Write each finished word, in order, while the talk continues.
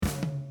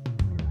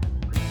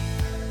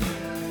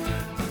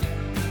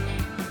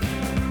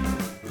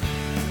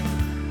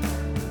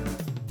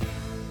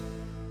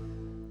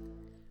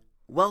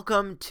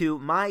Welcome to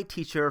My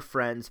Teacher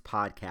Friends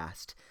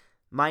podcast.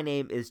 My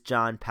name is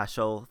John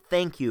Peschel.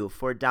 Thank you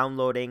for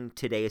downloading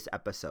today's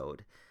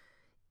episode.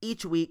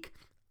 Each week,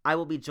 I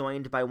will be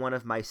joined by one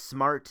of my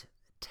smart,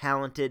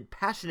 talented,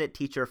 passionate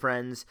teacher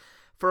friends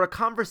for a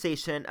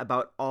conversation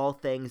about all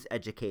things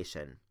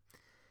education.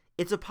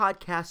 It's a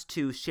podcast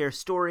to share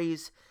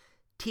stories,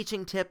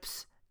 teaching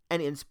tips,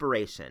 and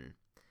inspiration,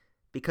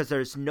 because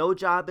there's no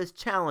job as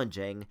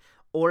challenging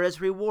or as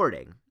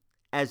rewarding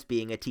as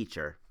being a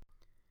teacher.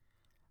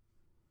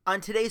 On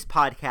today's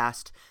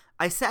podcast,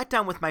 I sat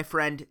down with my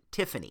friend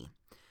Tiffany.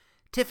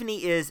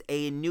 Tiffany is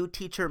a new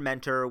teacher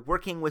mentor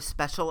working with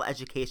special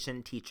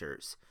education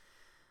teachers.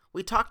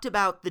 We talked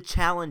about the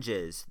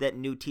challenges that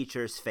new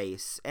teachers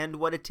face and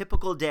what a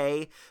typical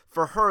day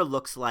for her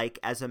looks like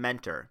as a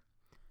mentor.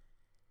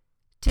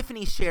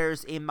 Tiffany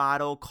shares a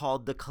model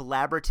called the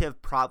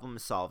collaborative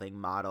problem-solving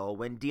model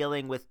when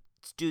dealing with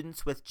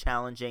students with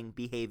challenging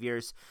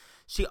behaviors.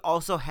 She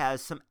also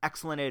has some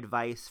excellent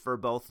advice for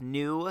both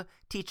new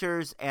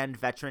teachers and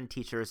veteran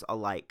teachers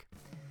alike.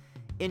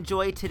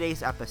 Enjoy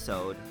today's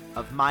episode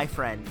of My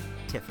Friend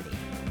Tiffany.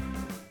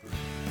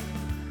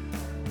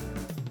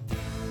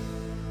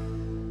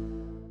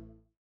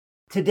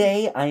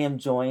 Today, I am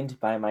joined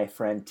by my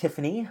friend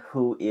Tiffany,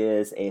 who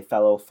is a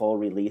fellow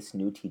full-release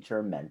new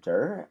teacher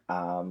mentor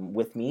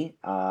with me,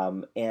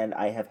 and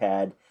I have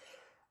had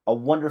a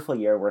wonderful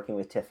year working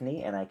with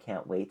Tiffany, and I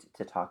can't wait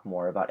to talk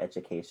more about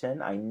education.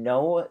 I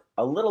know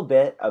a little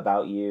bit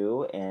about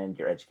you and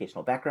your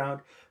educational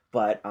background,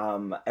 but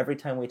every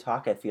time we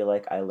talk, I feel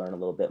like I learn a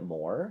little bit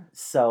more.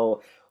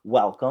 So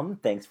welcome.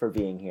 Thanks for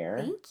being here.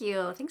 Thank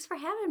you. Thanks for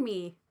having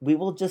me. We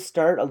will just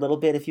start a little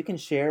bit. If you can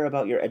share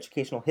about your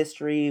educational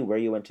history, where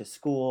you went to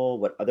school,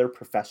 what other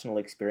professional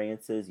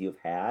experiences you've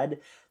had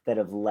that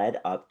have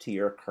led up to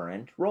your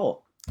current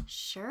role.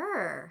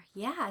 Sure.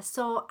 Yeah.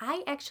 So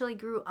I actually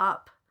grew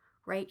up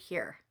right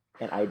here.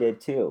 And I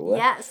did too.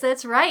 Yes,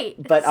 that's right.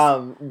 But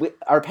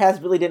our paths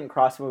really didn't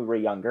cross when we were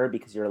younger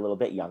because you're a little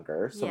bit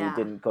younger. So we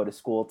didn't go to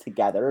school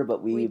together,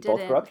 but we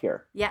both grew up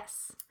here.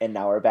 Yes. And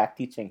now we're back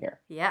teaching here.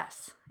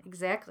 Yes,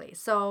 exactly.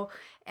 So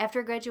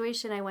after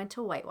graduation, I went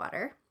to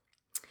Whitewater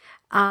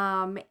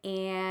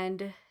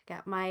and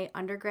got my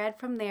undergrad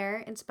from there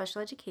in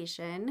special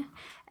education.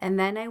 And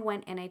then I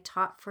went and I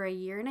taught for a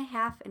year and a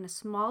half in a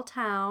small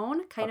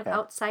town, kind of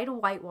outside of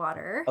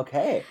Whitewater.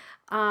 Okay.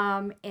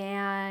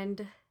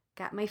 And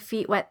got my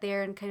feet wet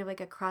there in kind of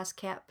like a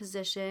cross-cap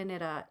position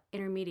at a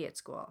intermediate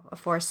school, a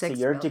 4-6 So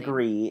your building.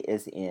 degree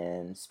is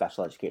in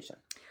special education.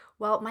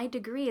 Well, my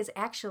degree is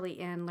actually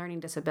in learning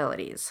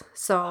disabilities.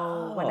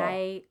 So when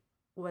I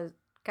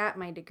got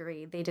my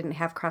degree, they didn't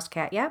have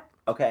cross-cat yet.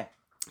 Okay.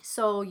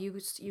 So you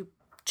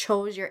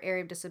chose your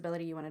area of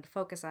disability you wanted to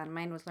focus on.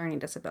 Mine was learning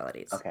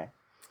disabilities. Okay.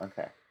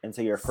 And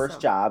so your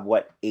first job,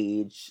 what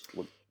age?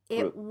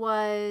 It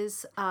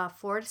was a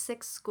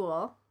 4-6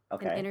 school.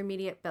 An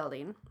intermediate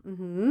building.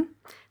 Mm-hmm.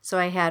 So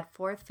I had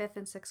 4th, 5th,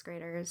 and 6th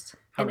graders.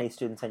 How many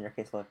students on your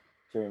caseload?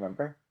 Do you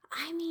remember?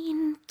 I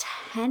mean,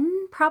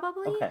 10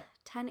 probably. Okay.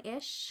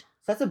 10-ish. So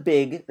that's a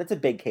big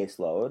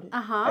caseload.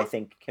 Uh-huh. I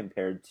think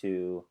compared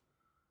to,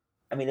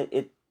 I mean,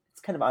 it's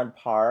kind of on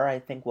par. I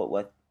think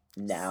what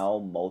now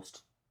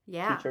most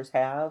teachers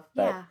have.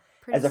 But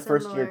as a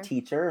first year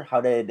teacher, how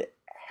did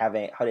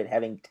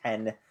having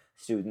 10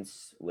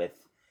 students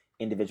with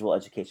individual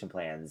education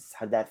plans,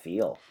 how did that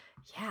feel?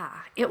 Yeah,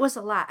 it was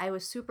a lot. I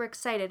was super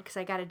excited because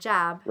I got a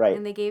job. Right.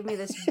 And they gave me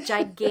this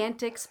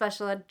gigantic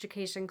special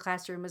education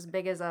classroom as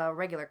big as a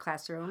regular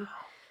classroom.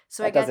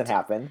 So that doesn't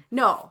happen.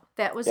 No,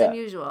 that was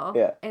unusual.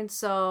 Yeah. And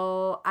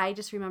so I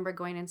just remember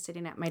going and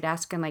sitting at my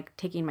desk and like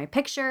taking my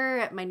picture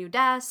at my new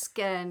desk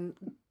and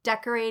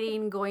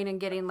decorating, going and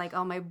getting like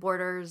all my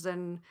borders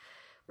and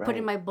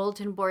putting my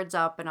bulletin boards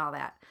up and all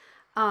that.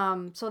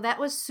 So that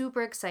was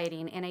super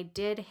exciting. And I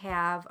did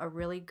have a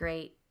really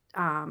great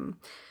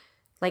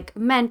like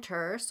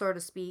mentor, so to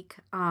speak,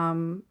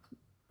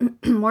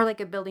 more like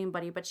a building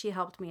buddy, but she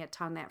helped me a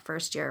ton that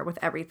first year with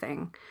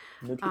everything.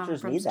 New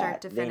teachers need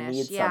start that. To they finish.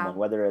 need someone,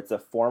 whether it's a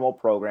formal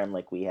program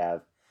like we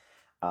have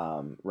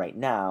right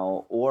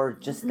now, or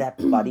just that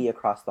buddy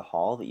across the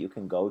hall that you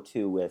can go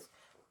to with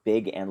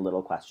big and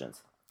little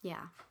questions.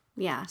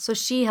 Yeah. So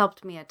she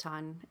helped me a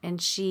ton,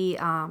 and she,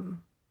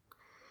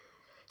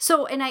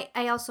 so, and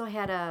I also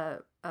had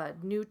a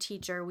new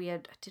teacher.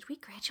 Did we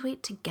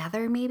graduate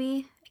together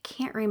maybe? I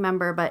can't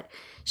remember, but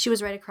she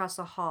was right across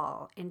the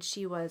hall, and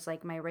she was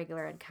like my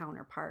regular ed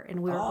counterpart, and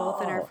we were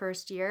both in our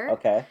first year.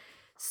 Okay.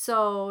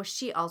 So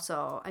she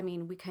also, I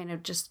mean, we kind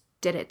of just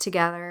did it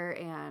together,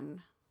 and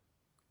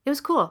it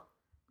was cool.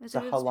 So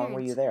how long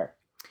were you there?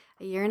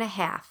 A year and a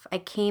half. I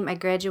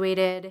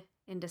graduated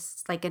in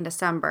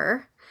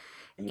December.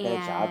 And you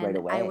got a job right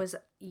away. I was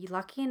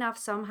lucky enough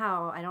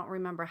somehow, I don't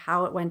remember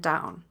how it went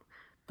down,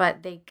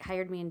 but they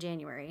hired me in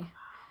January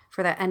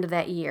for the end of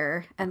that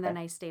year. And then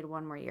I stayed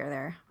one more year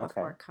there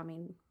before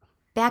coming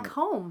back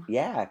home.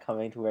 Yeah,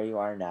 coming to where you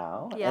are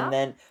now. Yeah. And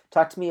then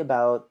talk to me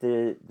about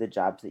the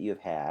jobs that you've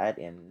had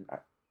in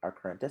our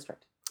current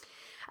district.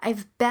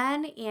 I've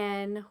been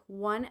in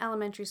one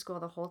elementary school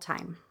the whole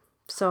time.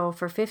 So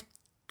for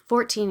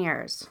 14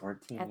 years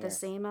 14 at the years.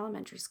 same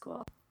elementary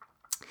school.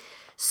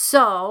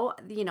 So,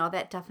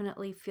 that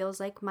definitely feels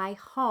like my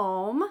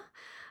home.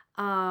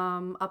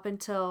 Up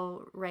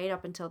until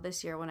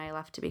this year when I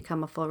left to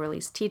become a full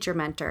release teacher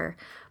mentor.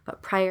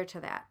 But prior to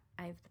that,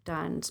 I've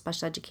done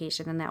special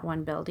education in that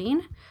one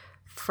building.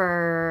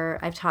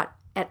 I've taught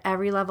at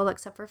every level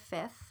except for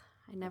 5th.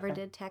 I never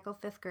did tackle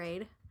 5th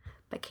grade,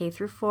 but K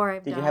through 4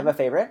 I've done. Did you have a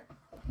favorite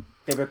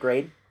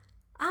grade?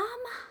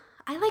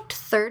 I liked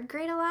 3rd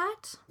grade a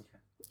lot.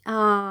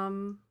 I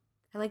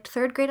liked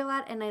 3rd grade a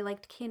lot, and I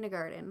liked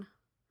kindergarten.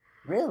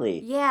 Really?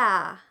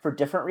 Yeah. For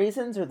different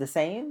reasons or the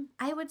same?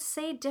 I would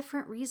say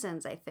different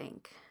reasons, I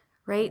think.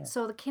 Right? Yeah.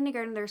 So the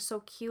kindergarten, they're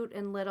so cute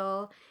and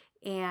little,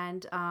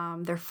 and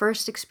their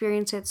first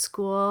experience at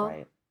school.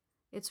 Right.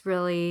 It's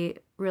really,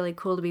 really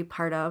cool to be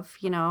part of,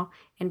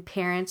 and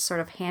parents sort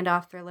of hand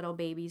off their little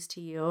babies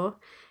to you.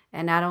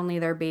 And not only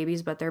their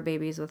babies, but their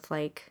babies with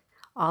like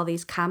all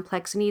these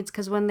complex needs.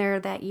 Because when they're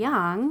that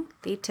young,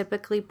 they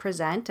typically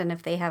present. And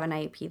if they have an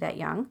IEP that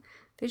young,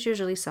 there's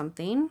usually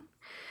something,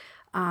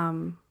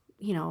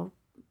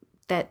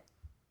 that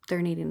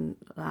they're needing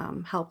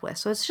help with.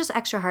 So it's just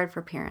extra hard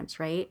for parents,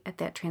 right, at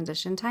that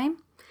transition time.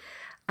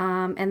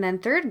 And then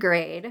 3rd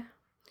grade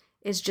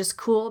is just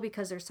cool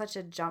because there's such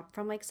a jump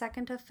from like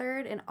 2nd to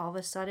 3rd, and all of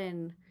a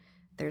sudden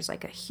there's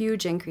like a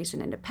huge increase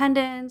in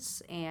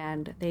independence,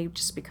 and they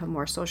just become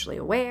more socially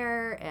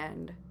aware,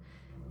 and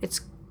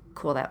it's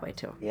cool that way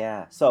too.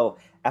 Yeah. So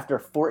after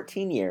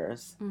 14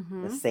 years,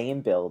 the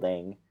same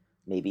building,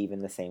 maybe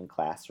even the same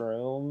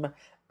classroom,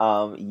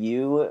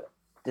 you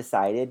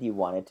decided you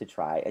wanted to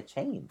try a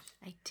change.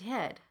 I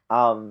did.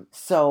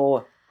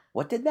 So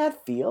what did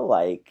that feel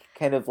like?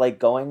 Kind of like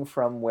going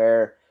from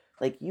where,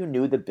 like, you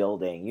knew the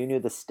building, you knew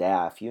the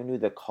staff, you knew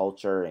the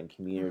culture and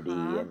community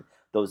and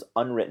those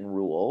unwritten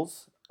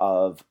rules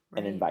of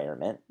an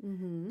environment,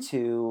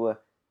 to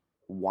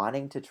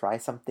wanting to try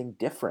something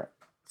different.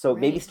 So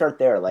maybe start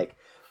there. Like,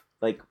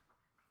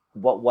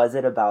 what was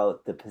it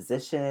about the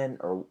position,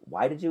 or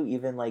why did you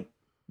even like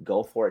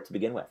go for it to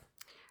begin with?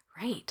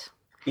 Right.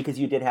 Because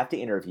you did have to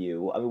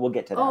interview. I mean, we'll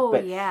get to that. Oh,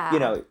 but,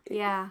 yeah.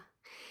 Yeah.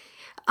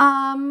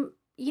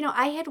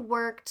 I had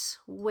worked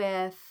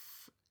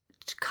with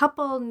a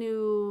couple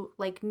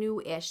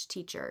new-ish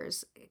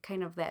teachers,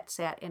 kind of that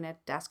sat in a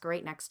desk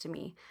right next to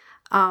me.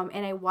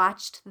 And I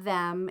watched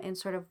them and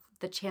sort of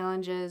the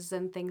challenges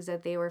and things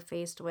that they were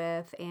faced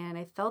with. And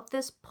I felt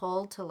this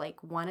pull to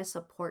like want to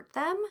support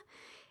them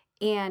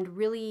and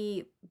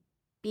really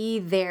be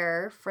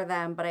there for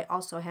them, but I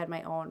also had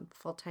my own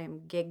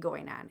full-time gig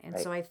going on. And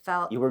so I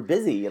felt... You were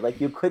busy. Like,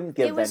 you couldn't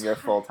give them your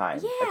full-time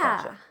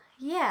attention.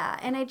 Yeah.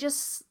 And I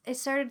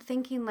started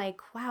thinking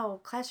like, wow,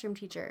 classroom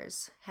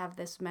teachers have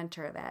this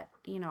mentor that,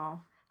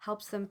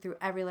 helps them through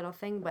every little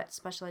thing, but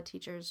special ed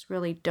teachers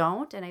really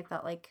don't. And I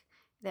felt like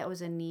that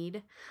was a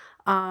need.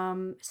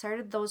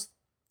 Those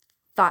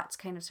thoughts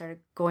kind of started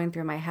going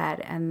through my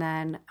head. And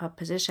then a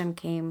position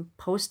came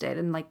posted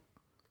and like,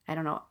 I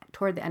don't know,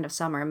 toward the end of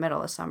summer,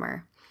 middle of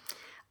summer,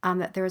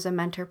 that there was a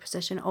mentor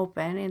position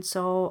open. And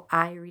so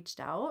I reached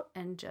out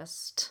and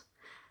just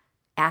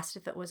asked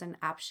if it was an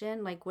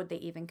option. Like, would they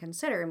even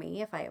consider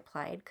me if I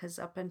applied? Because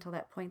up until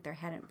that point, there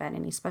hadn't been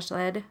any special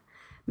ed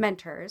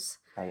mentors.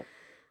 Right.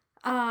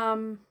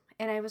 And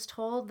I was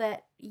told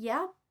that,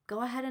 yeah,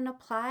 go ahead and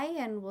apply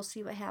and we'll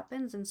see what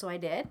happens. And so I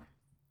did.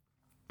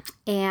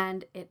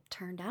 And it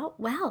turned out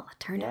well. It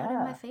turned out in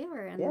my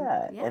favor. And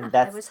and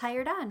I was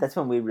hired on. That's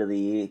when we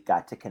really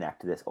got to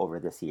connect over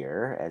this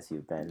year as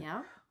you've been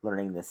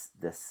learning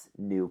this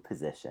new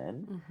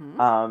position.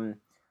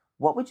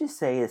 What would you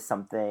say is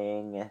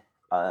something,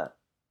 a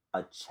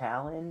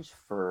challenge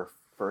for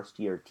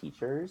first-year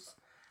teachers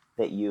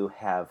that you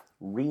have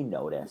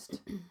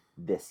re-noticed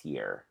this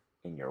year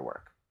in your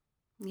work?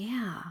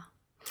 Yeah.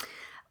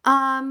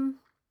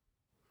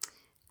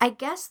 I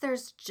guess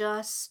there's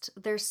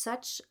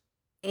such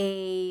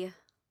a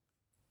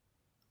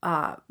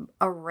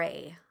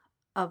array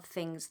of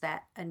things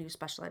that a new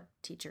special ed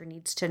teacher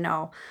needs to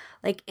know.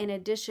 Like, in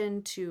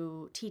addition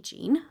to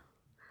teaching,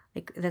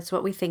 like that's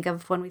what we think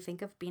of when we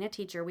think of being a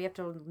teacher. We have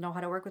to know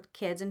how to work with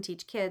kids and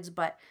teach kids,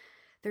 but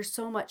there's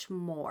so much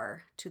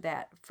more to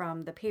that,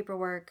 from the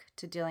paperwork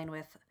to dealing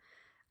with.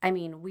 I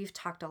mean, we've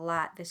talked a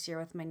lot this year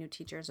with my new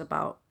teachers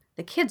about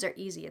the kids are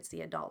easy. It's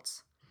the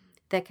adults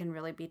that can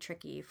really be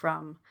tricky,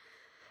 from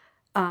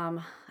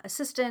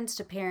assistants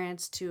to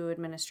parents to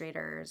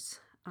administrators,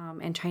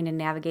 and trying to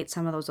navigate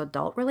some of those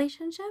adult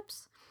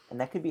relationships. And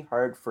that could be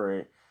hard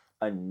for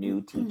a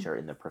new teacher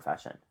in the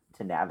profession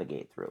to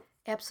navigate through.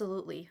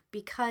 Absolutely.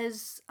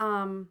 Because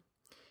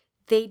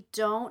they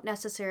don't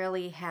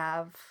necessarily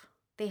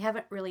they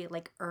haven't really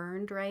like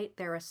earned, right,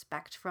 their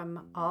respect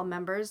from all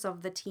members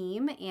of the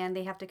team, and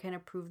they have to kind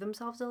of prove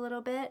themselves a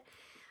little bit.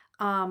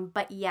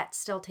 But yet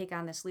still take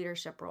on this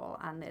leadership role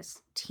on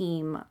this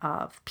team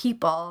of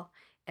people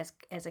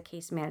as a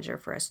case manager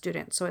for a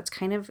student. So it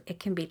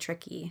can be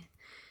tricky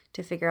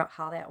to figure out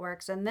how that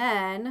works. And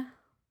then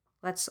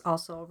let's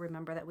also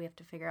remember that we have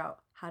to figure out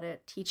how to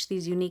teach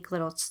these unique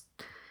little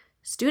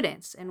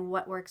students and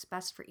what works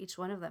best for each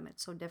one of them.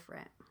 It's so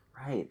different.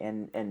 Right.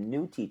 And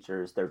new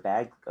teachers, their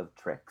bag of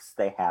tricks,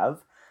 they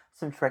have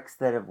some tricks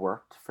that have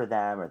worked for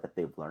them or that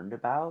they've learned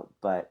about,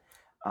 but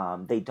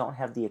they don't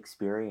have the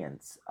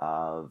experience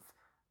of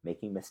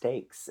making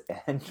mistakes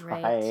and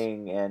Right.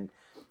 trying and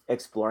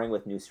exploring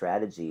with new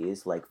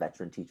strategies like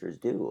veteran teachers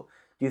do.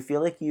 Do you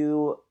feel like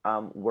you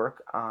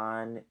work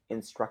on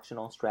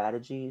instructional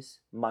strategies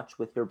much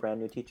with your brand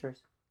new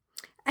teachers?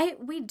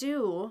 We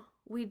do.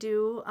 We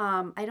do.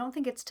 I don't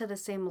think it's to the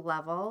same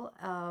level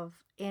of,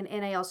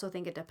 and I also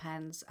think it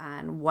depends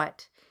on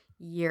what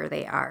year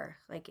they are,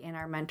 like in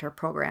our mentor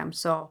program.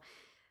 So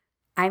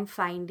I'm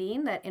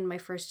finding that in my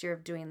first year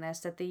of doing this,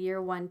 that the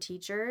year one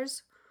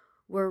teachers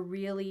were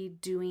really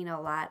doing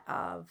a lot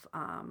of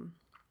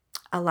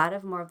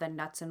more of the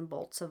nuts and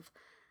bolts of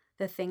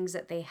the things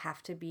that they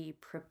have to be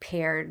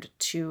prepared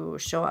to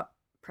show up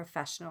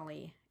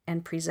professionally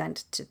and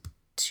present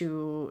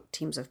to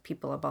teams of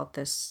people about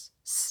this,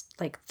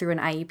 like through an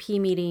IEP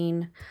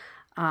meeting.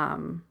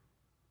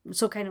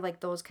 So kind of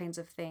like those kinds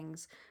of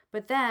things.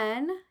 But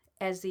then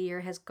as the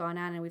year has gone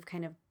on and we've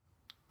kind of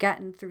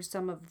gotten through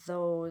some of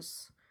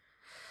those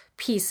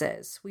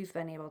pieces, we've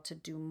been able to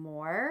do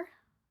more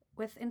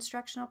with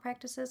instructional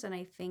practices. And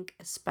I think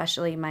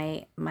especially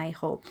my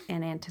hope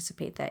and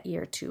anticipate that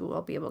year two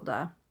we'll be able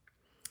to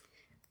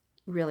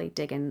really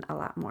dig in a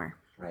lot more.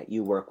 Right.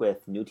 You work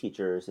with new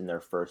teachers in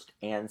their first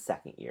and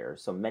second year.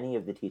 So many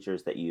of the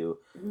teachers that you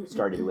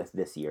started with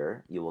this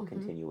year, you will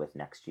continue with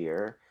next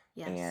year.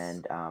 Yes.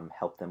 And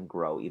help them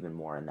grow even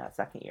more in that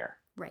second year.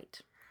 Right.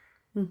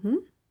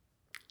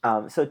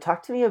 So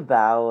talk to me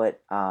about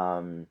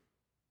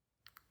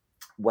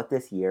what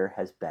this year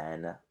has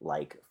been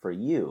like for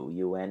you.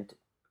 You went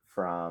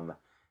from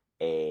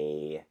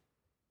a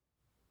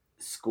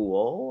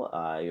school,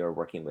 you're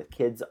working with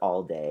kids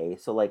all day.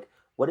 So like,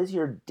 what does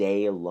your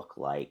day look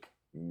like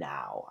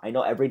now? I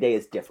know every day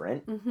is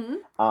different,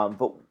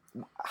 but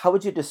how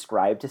would you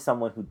describe to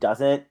someone who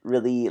doesn't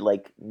really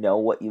like know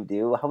what you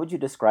do? How would you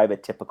describe a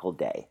typical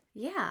day?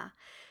 Yeah.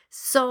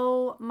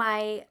 So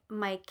my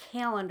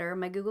calendar,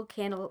 my Google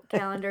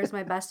calendar is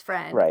my best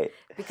friend, right?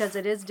 Because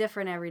it is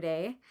different every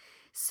day.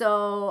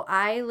 So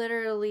I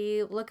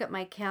literally look at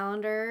my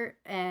calendar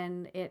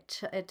and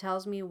it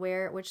tells me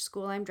which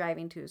school I'm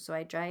driving to. So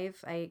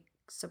I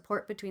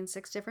support between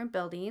 6 different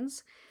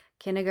buildings,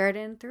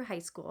 kindergarten through high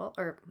school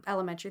or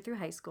elementary through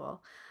high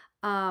school.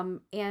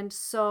 And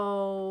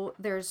so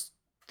there's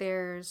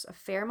a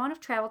fair amount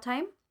of travel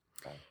time.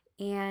 Right.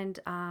 And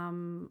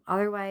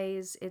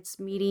otherwise, it's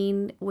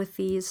meeting with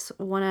these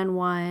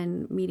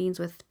one-on-one meetings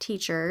with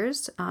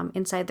teachers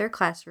inside their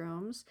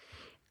classrooms,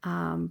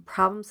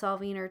 problem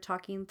solving or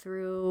talking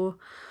through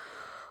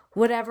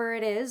whatever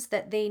it is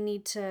that they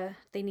need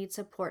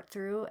support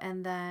through.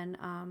 And then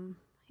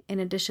in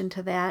addition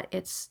to that,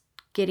 it's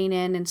getting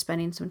in and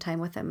spending some time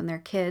with them and their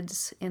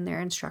kids in their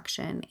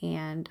instruction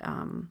and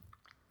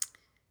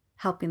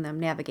helping them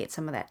navigate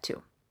some of that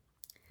too.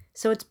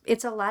 So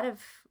it's a lot of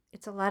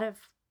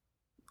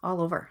all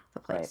over the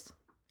place.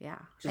 Right. Yeah.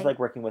 Just like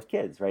working with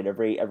kids, right?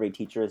 Every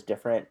teacher is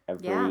different.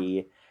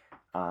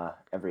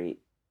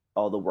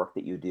 All the work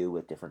that you do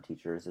with different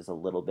teachers is a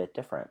little bit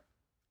different.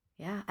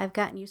 Yeah. I've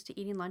gotten used to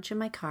eating lunch in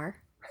my car.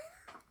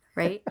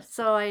 Right.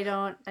 So I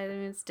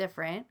mean, it's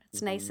different.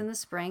 It's nice in the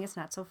spring. It's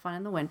not so fun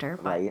in the winter.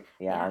 But right.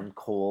 Yeah. On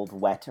cold,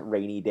 wet,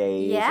 rainy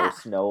days or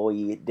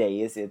snowy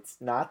days, it's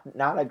not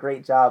a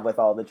great job with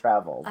all the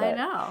travel. But, I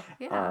know.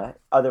 Yeah.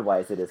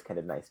 Otherwise, it is kind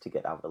of nice to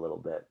get out a little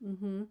bit.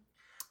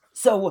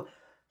 So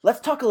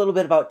let's talk a little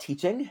bit about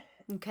teaching.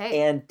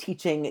 Okay. And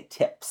teaching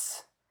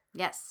tips.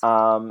 Yes.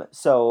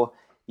 So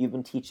you've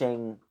been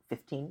teaching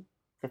 16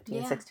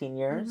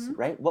 years,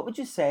 right? What would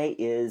you say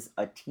is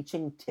a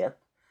teaching tip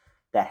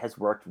that has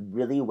worked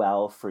really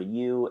well for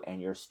you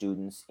and your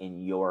students in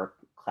your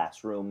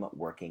classroom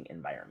working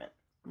environment?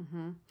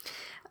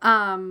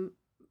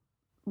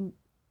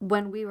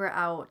 When we were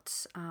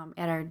out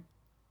at our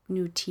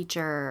new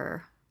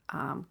teacher,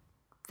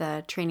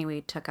 the training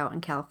we took out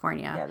in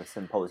California. Yeah, the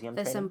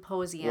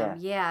symposium.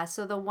 Yeah.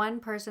 So the one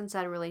person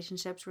said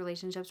relationships.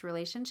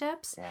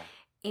 Yeah.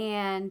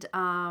 And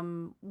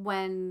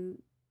when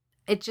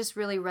it just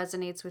really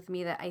resonates with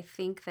me that I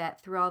think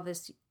that through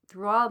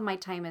all my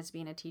time as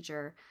being a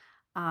teacher,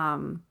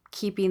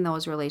 keeping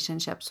those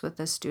relationships with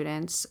the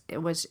students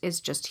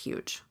is just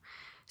huge.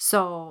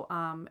 So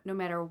no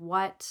matter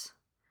what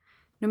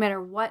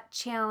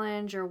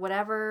challenge or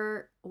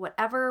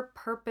whatever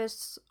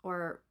purpose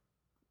or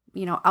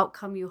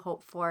outcome you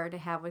hope for to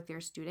have with your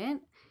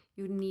student,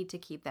 you need to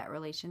keep that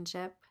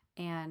relationship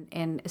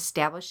and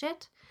establish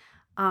it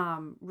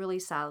really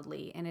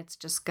solidly, and it's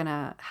just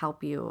gonna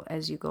help you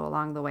as you go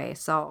along the way.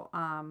 So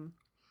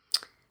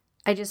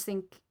I just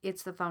think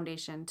it's the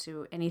foundation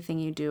to anything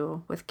you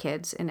do with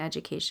kids in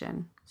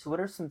education. So what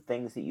are some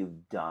things that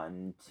you've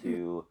done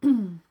to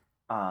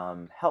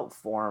help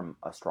form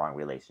a strong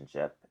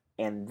relationship?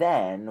 And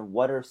then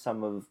what's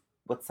some of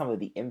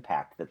the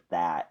impact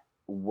that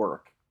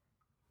work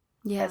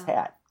has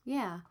had.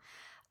 Yeah.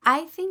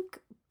 I think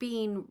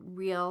being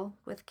real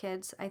with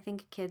kids, I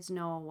think kids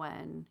know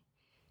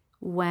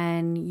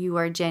when you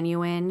are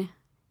genuine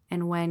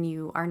and when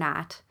you are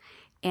not.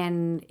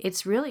 And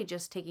it's really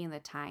just taking the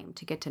time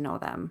to get to know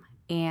them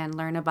and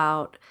learn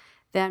about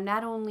them,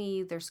 not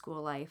only their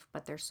school life,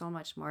 but there's so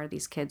much more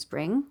these kids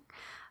bring.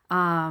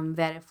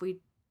 That if we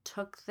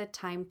took the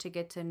time to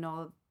get to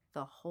know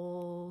the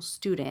whole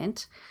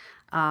student,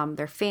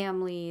 their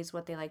families,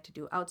 what they like to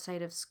do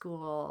outside of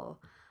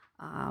school,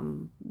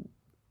 um,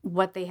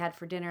 what they had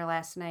for dinner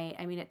last night.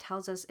 I mean, it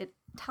tells us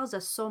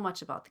so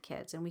much about the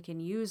kids, and we can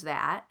use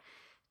that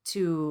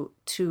to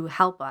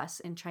help us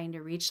in trying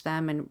to reach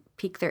them and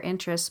pique their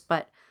interest.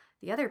 But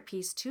the other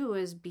piece too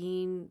is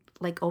being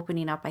like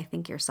opening up, I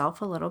think,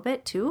 yourself a little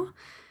bit too,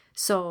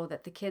 so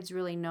that the kids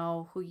really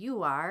know who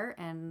you are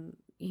and,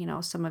 you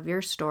know, some of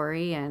your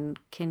story and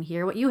can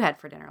hear what you had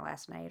for dinner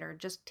last night, or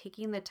just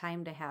taking the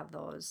time to have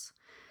those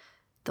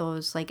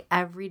like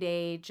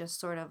everyday, just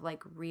sort of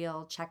like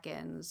real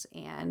check-ins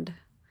and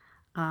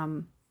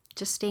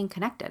just staying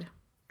connected.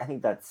 I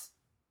think that's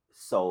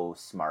so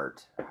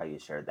smart how you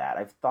shared that.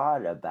 I've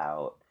thought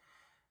about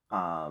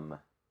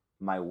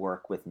my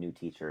work with new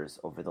teachers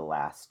over the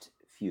last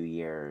few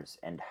years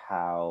and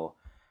how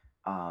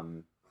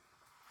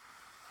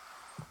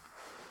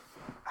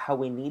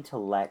we need to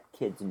let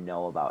kids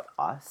know about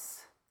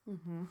us,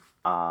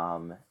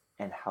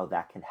 and how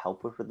that can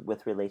help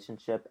with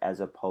relationship,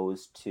 as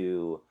opposed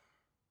to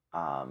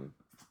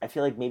I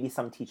feel like maybe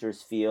some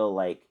teachers feel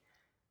like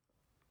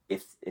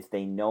if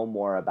they know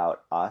more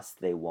about us,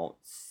 they won't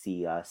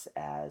see us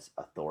as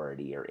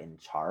authority or in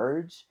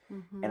charge.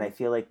 And I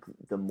feel like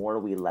the more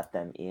we let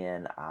them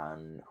in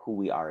on who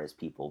we are as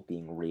people,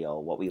 being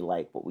real, what we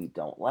like, what we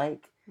don't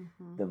like,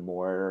 the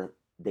more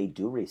they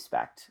do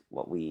respect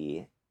what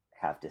we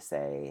have to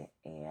say,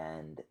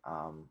 and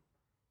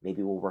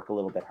maybe we'll work a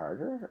little bit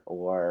harder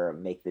or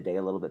make the day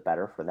a little bit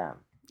better for them.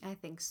 I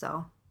think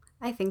so.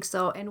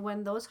 And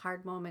when those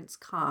hard moments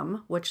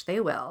come, which they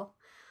will,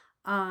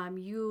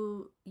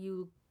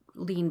 you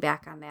lean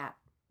back on that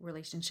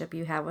relationship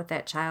you have with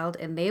that child,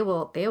 and they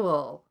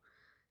will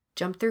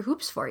jump through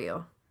hoops for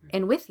you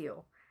and with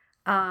you.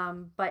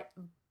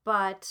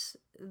 But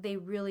they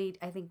really,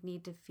 I think,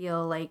 need to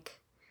feel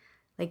like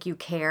you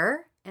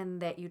care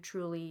and that you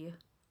truly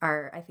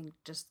are. I think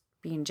just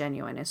being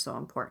genuine is so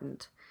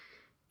important.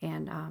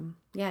 And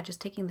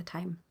just taking the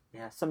time.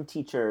 Yeah, some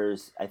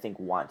teachers, I think,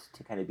 want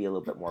to kind of be a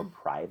little bit more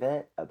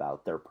private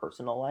about their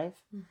personal life.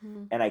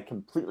 And I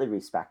completely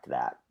respect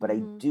that. But I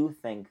do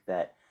think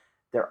that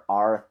there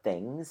are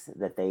things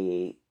that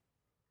they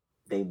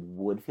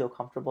would feel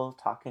comfortable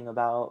talking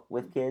about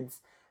with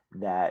kids,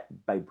 that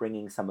by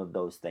bringing some of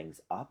those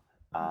things up,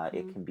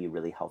 it can be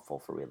really helpful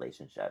for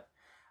relationship.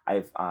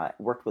 I've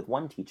worked with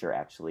one teacher,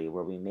 actually,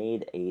 where we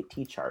made a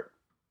T-chart.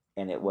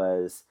 And it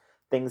was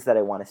things that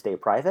I want to stay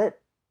private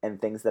and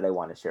things that I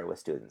want to share with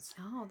students.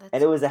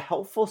 And it was a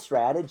helpful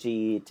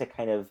strategy to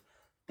kind of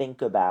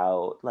think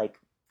about, like,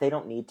 they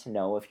don't need to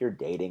know if you're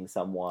dating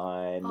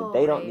someone.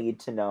 They don't need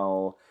to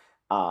know,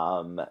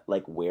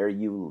 like, where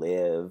you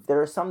live.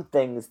 There are some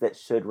things that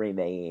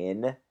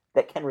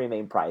can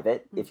remain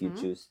private if you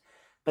choose.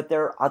 But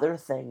there are other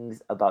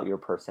things about your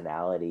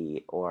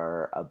personality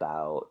or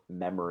about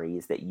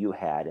memories that you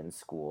had in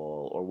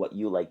school or what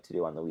you like to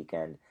do on the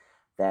weekend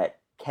that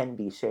can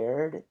be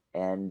shared,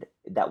 and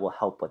that will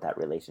help with that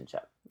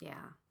relationship.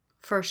 Yeah,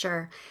 for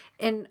sure.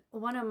 And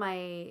one of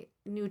my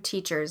new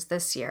teachers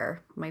this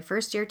year, my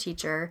first year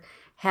teacher,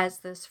 has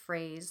this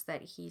phrase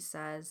that he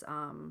says,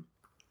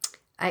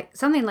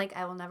 something like,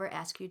 I will never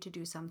ask you to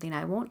do something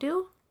I won't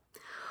do.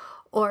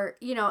 Or,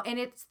 you know,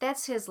 and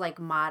that's his like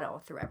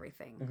motto through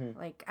everything.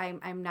 Like,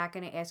 I'm not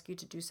going to ask you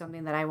to do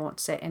something that I won't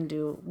sit and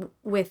do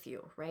with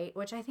you, right?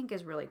 Which I think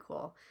is really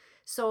cool.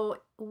 So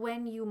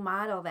when you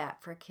model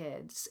that for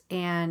kids,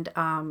 and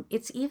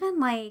it's even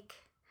like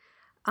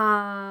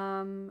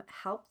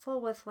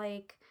helpful with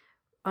like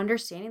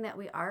understanding that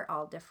we are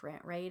all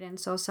different, right? And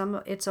so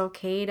it's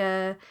okay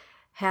to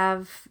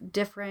have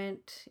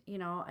different, you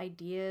know,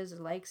 ideas,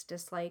 likes,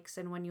 dislikes,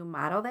 and when you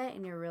model that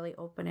and you're really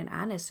open and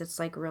honest, it's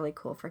like really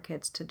cool for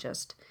kids to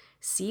just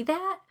see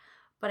that.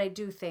 But I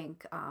do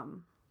think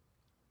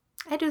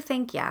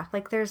yeah,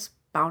 like there's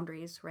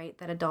boundaries, right,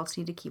 that adults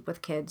need to keep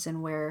with kids,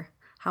 and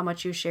how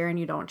much you share and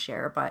you don't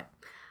share. But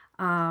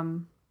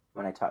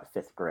when I taught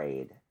 5th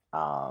grade,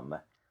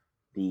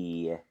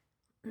 the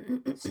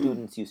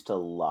students used to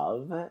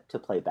love to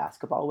play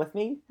basketball with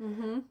me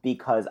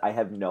because I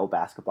have no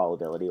basketball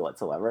ability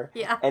whatsoever.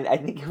 Yeah. And I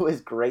think it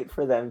was great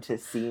for them to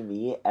see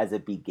me as a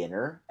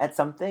beginner at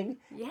something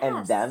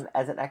and them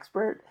as an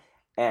expert.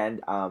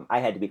 And I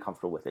had to be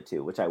comfortable with it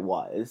too, which I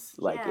was.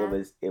 Like,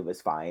 it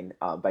was fine.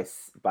 By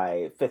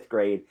 5th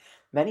grade,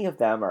 many of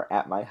them are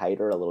at my height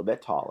or a little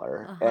bit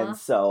taller. And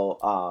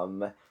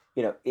so,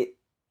 you know,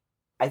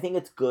 I think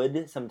it's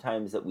good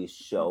sometimes that we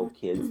show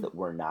kids that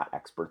we're not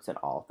experts in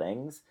all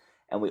things,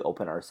 and we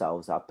open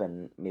ourselves up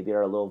and maybe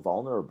are a little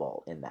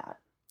vulnerable in that.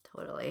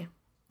 Totally.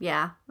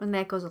 Yeah. And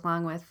that goes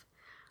along with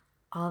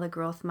all the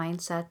growth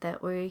mindset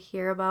that we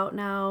hear about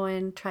now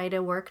and try to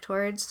work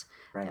towards,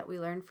 Right. that we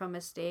learn from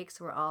mistakes.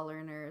 We're all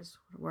learners.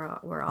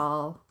 We're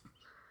all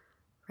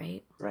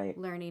right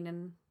learning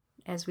and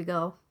as we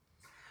go.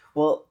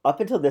 Well, up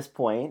until this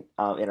point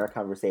in our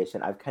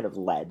conversation, I've kind of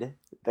led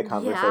the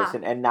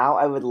conversation, and now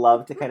I would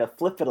love to kind of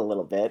flip it a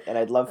little bit, and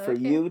I'd love for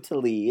you to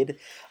lead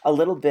a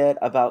little bit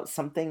about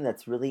something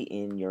that's really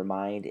in your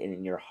mind and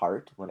in your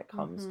heart when it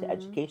comes to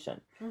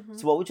education.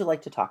 So what would you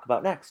like to talk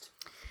about next?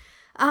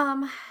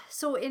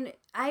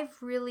 I've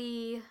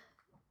really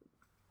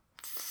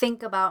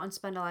think about and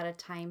spend a lot of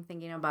time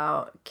thinking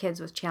about kids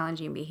with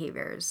challenging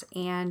behaviors,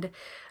 and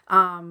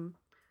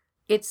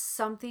it's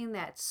something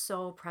that's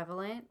so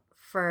prevalent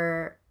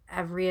for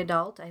every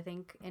adult, I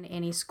think, in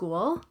any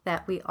school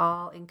that we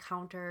all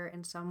encounter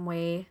in some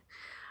way.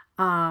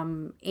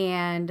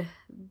 And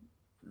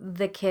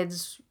the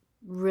kids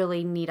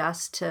really need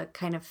us to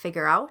kind of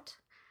figure out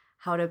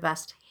how to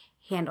best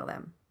handle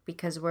them,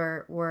 because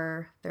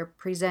they're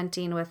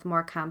presenting with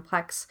more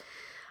complex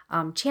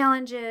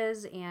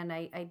challenges, and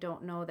I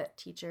don't know that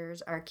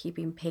teachers are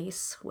keeping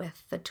pace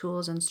with the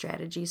tools and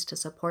strategies to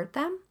support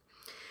them.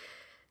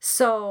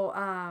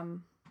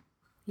 So,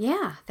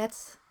 yeah,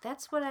 that's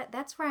where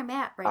I'm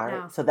at right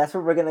now. So that's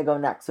where we're gonna go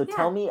next. So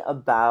tell me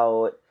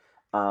about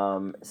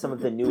some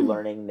of the new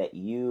learning that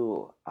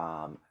you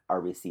are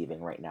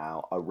receiving right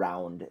now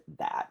around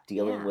that,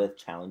 dealing with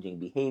challenging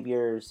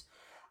behaviors.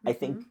 I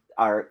think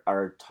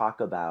our talk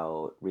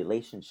about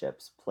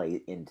relationships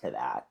play into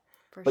that.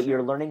 But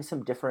you're learning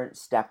some different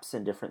steps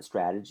and different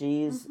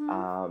strategies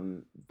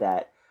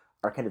that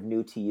are kind of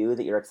new to you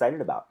that you're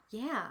excited about.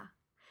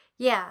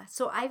 Yeah,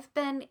 so I've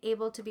been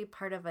able to be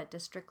part of a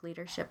district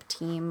leadership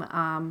team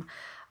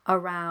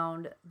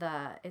around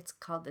it's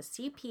called the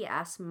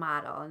CPS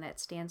model, and that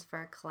stands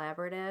for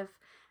Collaborative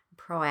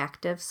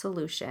Proactive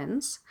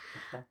Solutions.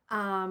 Okay.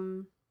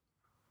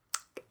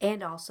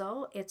 And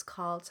also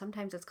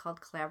sometimes it's called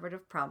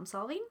collaborative problem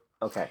solving.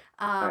 Okay.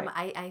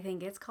 I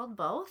think it's called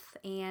both.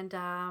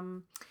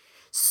 And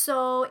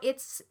so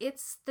it's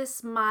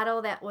this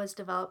model that was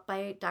developed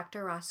by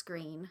Dr. Ross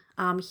Greene.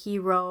 He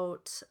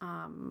wrote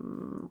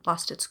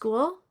Lost at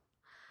School.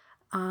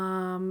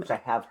 Which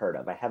I have heard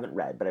of. I haven't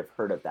read, but I've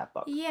heard of that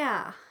book.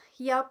 Yeah.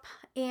 Yep.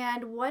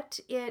 And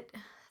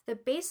the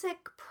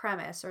basic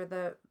premise,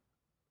 or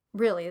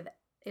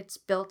it's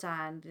built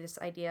on this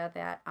idea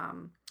that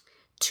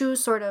two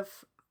sort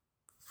of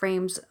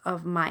frames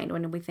of mind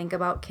when we think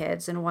about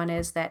kids, and one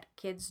is that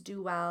kids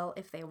do well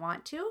if they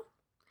want to,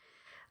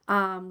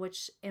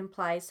 which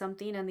implies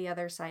something, and the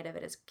other side of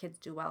it is kids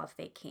do well if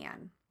they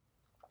can.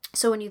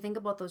 So when you think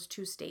about those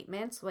two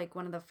statements, like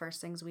one of the first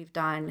things we've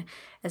done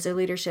as a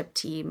leadership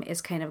team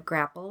is kind of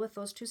grapple with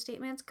those two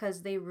statements,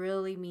 because they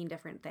really mean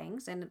different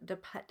things, and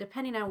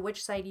depending on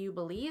which side you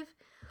believe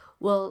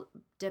will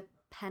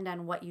depend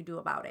on what you do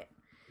about it.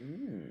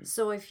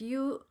 So if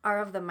you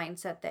are of the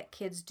mindset that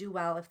kids do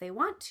well if they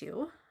want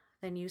to,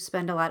 then you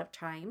spend a lot of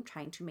time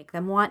trying to make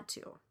them want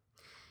to.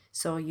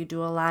 So you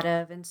do a lot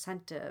of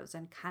incentives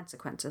and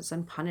consequences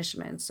and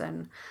punishments,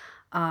 and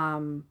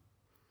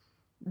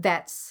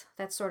that's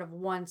sort of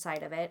one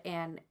side of it.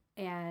 And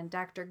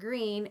Dr.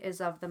 Greene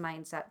is of the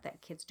mindset that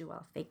kids do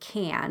well if they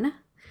can,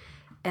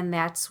 and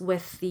that's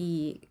with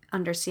the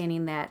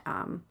understanding that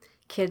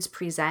kids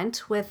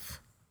present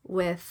with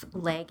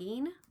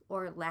lagging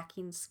or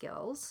lacking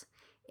skills.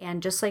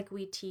 And just like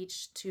we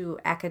teach to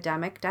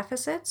academic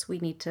deficits, we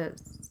need to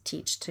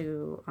teach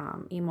to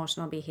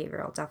emotional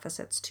behavioral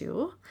deficits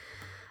too,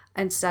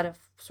 instead of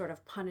sort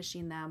of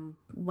punishing them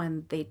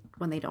when they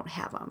don't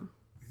have them.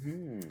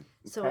 Okay.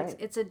 So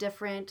it's a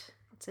different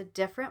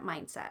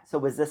mindset. So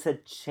was this a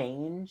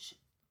change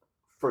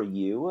for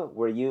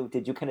you?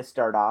 Did you kind of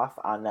start off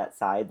on that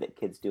side that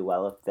kids do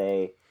well if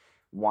they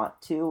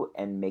want to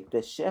and make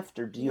this shift,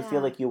 or do you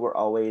feel like you were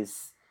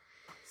always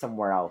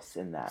somewhere else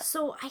in that?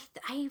 So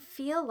I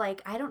feel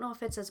like, I don't know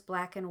if it's as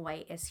black and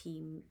white as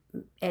he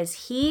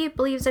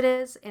believes it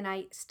is, and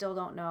I still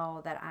don't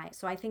know that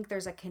so I think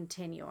there's a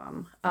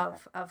continuum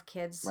of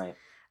kids. Right.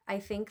 I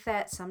think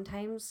that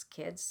sometimes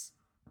kids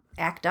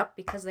act up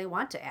because they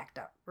want to act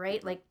up,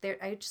 right? Like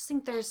I just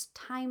think there's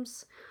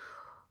times,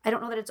 I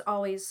don't know that it's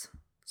always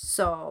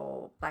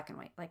so black and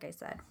white, like I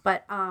said,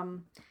 but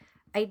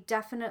I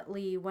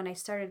definitely, when I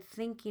started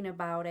thinking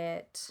about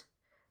it,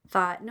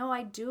 thought, no,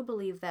 I do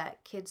believe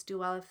that kids do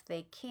well if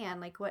they can.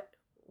 Like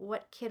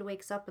what kid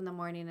wakes up in the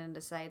morning and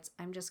decides,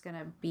 I'm just going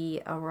to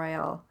be a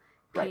royal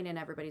pain in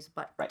everybody's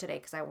butt today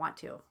because I want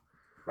to.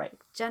 Right.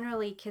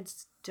 Generally,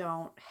 kids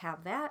don't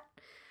have that.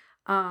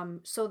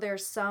 So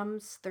there's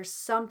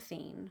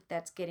something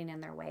that's getting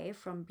in their way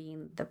from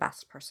being the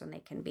best person they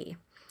can be.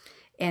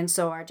 And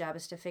so our job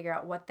is to figure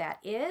out what that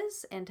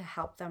is and to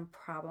help them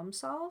problem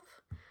solve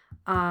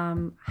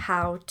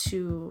how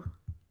to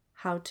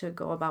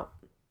go about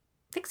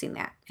fixing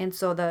that. And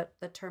so the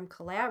term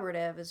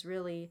collaborative is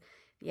really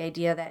the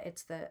idea that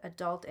it's the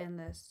adult and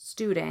the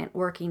student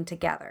working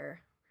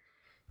together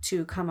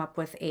to come up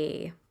with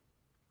a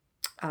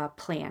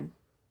plan.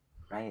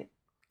 Right.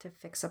 to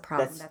fix a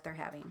problem that they're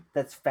having.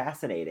 That's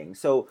fascinating.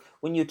 So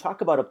when you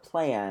talk about a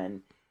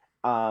plan,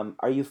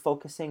 are you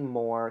focusing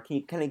more? Can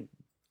you kind of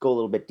go a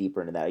little bit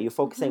deeper into that? Are you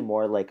focusing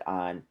more like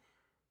on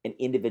an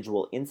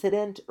individual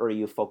incident, or are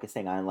you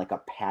focusing on like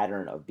a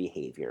pattern of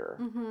behavior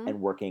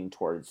and working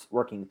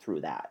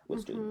through that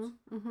with students?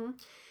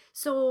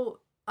 So,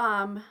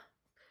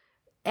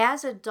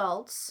 as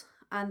adults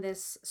on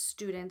this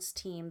students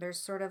team, there's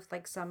sort of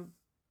like some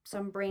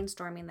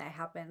brainstorming that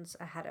happens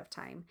ahead of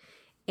time,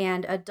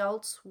 and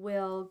adults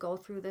will go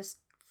through this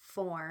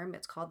form.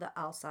 It's called the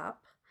ALSOP,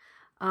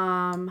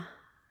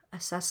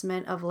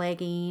 Assessment of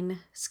Lagging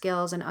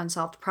Skills and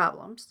Unsolved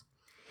Problems,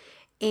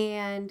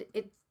 and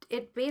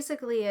it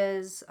basically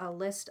is a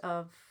list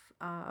of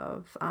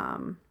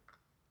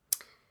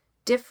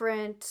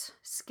different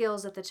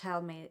skills that the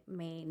child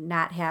may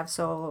not have.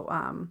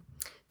 So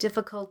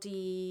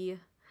difficulty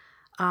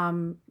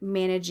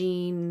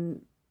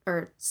managing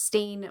or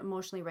staying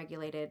emotionally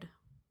regulated.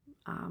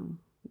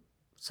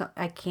 So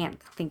I can't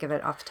think of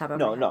it off the top of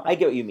my head. No, I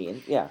get what you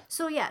mean. Yeah.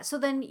 So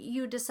then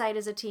you decide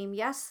as a team,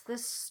 yes,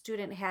 this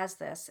student has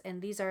this,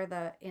 and these are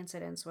the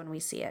incidents when we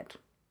see it.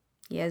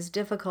 He has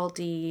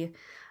difficulty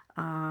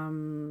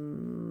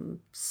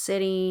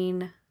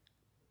sitting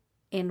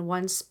in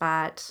one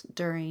spot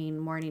during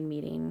morning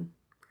meeting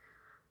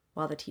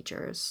while the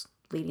teacher's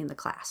leading the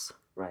class.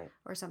 Right.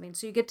 Or something.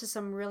 So you get to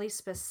some really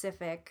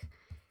specific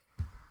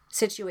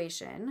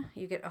situation.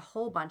 You get a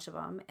whole bunch of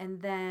them.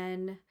 And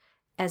then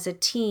as a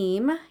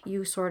team,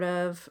 you sort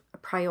of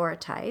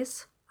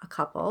prioritize a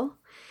couple.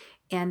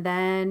 And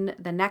then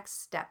the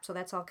next step. So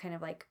that's all kind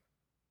of like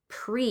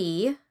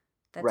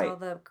that's all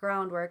the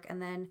groundwork.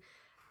 And then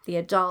the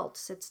adult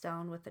sits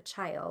down with the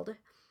child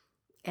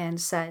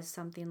and says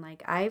something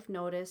like, I've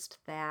noticed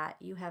that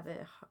you have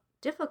a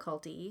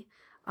difficulty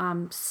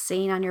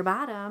sitting on your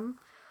bottom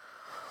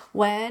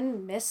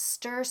when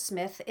Mr.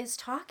 Smith is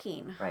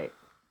talking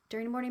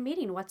during a morning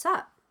meeting. What's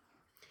up?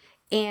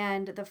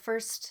 And the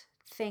first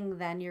thing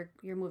then you're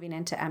moving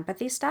into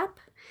empathy step,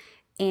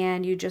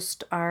 and you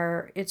just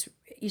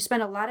we've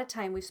spent a lot of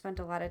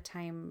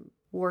time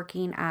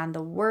working on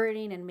the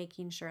wording and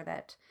making sure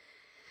that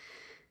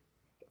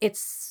it's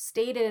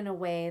stated in a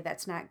way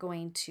that's not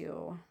going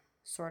to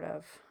sort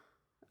of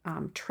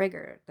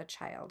trigger the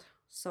child,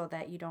 so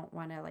that you don't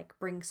want to like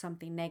bring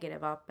something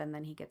negative up and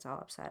then he gets all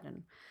upset.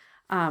 And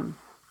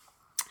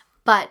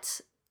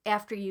but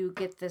after you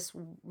get this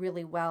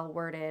really well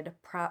worded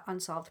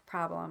unsolved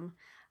problem,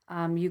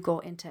 you go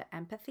into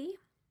empathy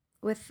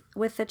with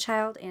the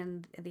child,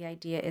 and the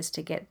idea is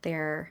to get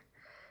their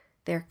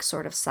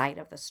sort of side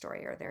of the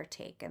story or their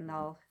take, and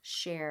they'll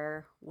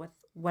share with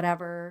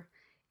whatever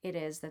it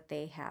is that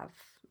they have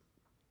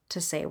to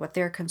say, what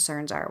their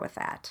concerns are with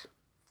that.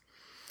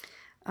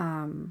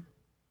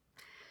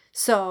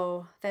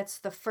 So that's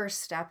the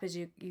first step, is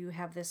you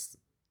have this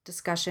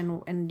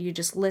discussion and you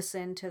just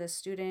listen to the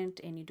student,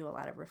 and you do a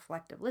lot of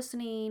reflective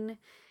listening,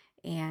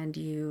 and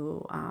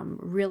you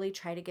really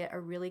try to get a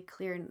really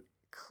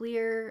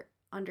clear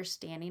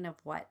understanding of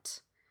what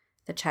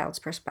the child's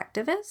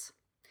perspective is.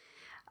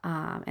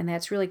 And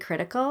that's really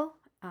critical.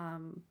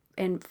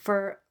 And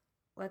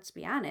let's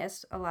be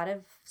honest, a lot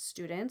of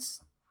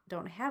students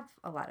don't have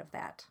a lot of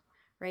that,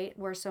 right?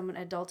 Where an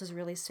adult is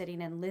really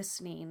sitting and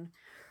listening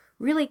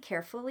really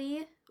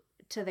carefully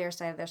to their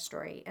side of their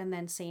story and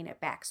then saying it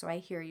back. So I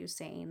hear you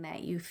saying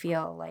that you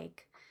feel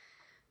like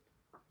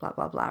blah,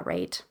 blah, blah,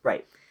 right?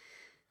 Right.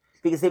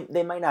 Because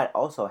they might not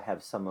also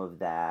have some of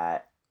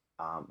that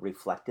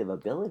reflective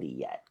ability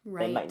yet.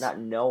 Right. They might not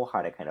know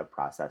how to kind of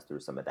process through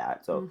some of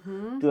that. So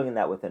doing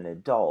that with an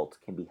adult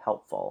can be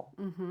helpful.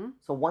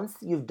 So once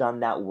you've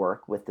done that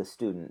work with the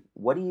student,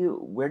 where do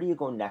you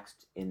go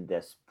next in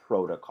this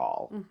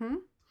protocol?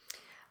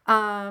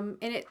 And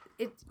it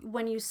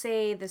when you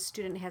say the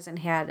student hasn't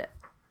had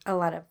a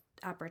lot of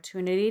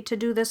opportunity to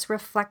do this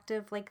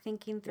reflective, like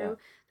thinking through,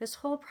 this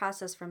whole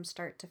process from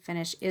start to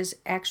finish is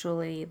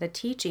actually the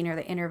teaching or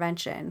the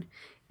intervention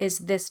is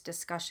this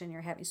discussion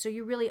you're having. So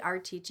you really are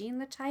teaching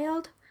the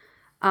child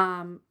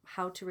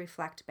how to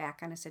reflect back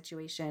on a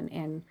situation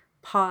and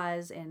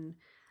pause and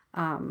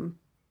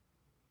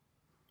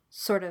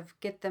sort of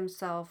get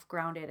themselves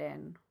grounded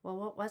in, well,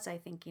 what was I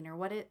thinking, or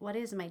what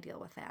is my deal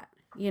with that?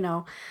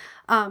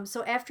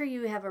 So after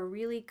you have a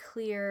really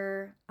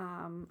clear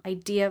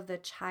idea of the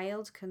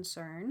child's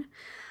concern,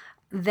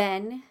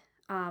 then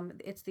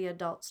it's the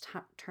adult's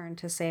turn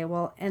to say,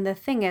 well, and the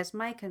thing is,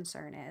 my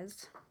concern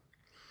is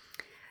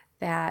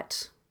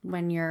that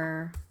when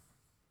you're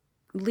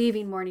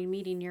leaving morning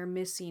meeting, you're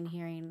missing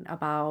hearing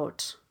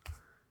about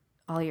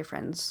all your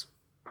friends,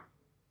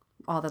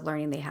 all the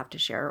learning they have to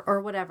share,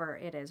 or whatever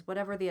it is,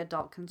 whatever the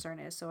adult concern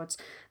is. So it's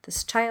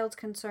this child's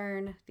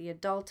concern, the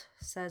adult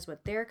says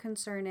what their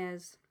concern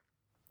is,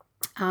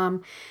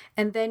 and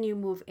then you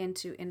move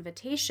into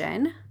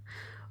invitation,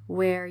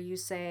 where you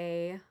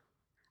say,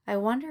 I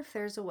wonder if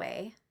there's a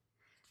way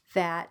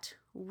that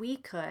we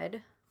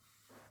could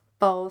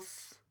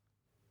both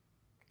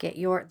get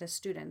the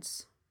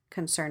student's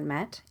concern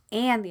met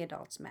and the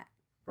adult's met.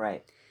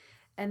 Right.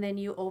 and then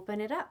you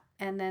open it up,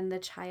 and then the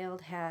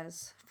child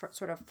has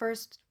sort of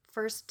first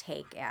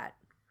take at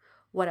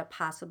what a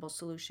possible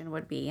solution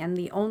would be. And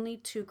the only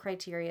two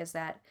criteria is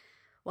that,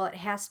 well, it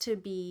has to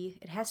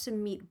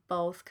meet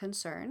both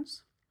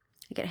concerns.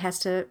 Like, it has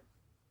to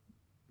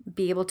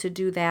be able to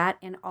do that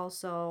and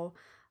also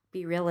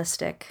be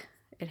realistic.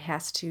 It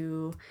has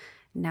to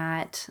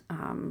not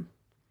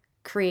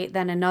create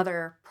then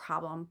another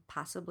problem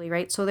possibly,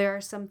 right? So there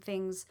are some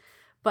things,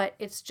 but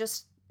it's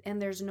just, and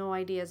there's no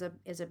idea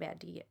is a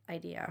bad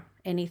idea.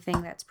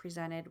 Anything that's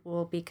presented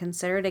will be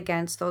considered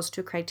against those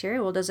two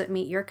criteria. Well, does it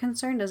meet your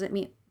concern? Does it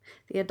meet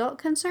the adult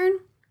concern?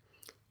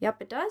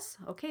 Yep, it does.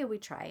 Okay, we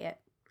try it.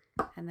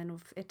 And then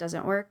if it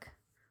doesn't work,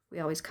 we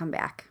always come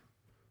back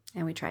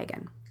and we try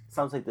again.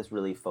 Sounds like this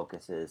really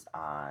focuses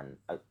on,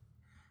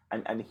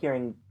 I'm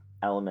hearing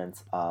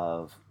elements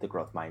of the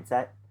growth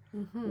mindset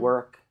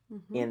work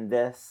in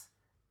this,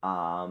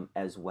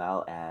 as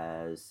well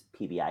as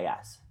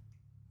PBIS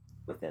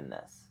within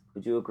this.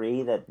 Would you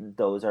agree that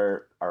those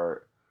are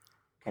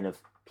kind of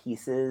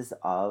pieces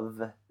of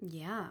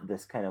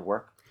this kind of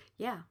work?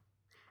 Yeah,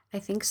 I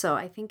think so.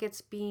 I think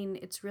it's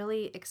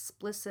really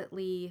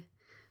explicitly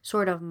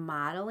sort of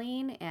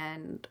modeling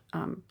and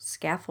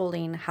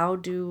scaffolding how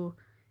do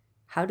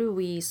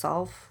we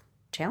solve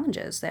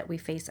challenges that we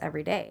face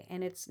every day.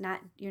 And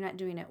you're not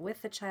doing it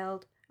with the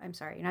child. I'm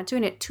sorry, you're not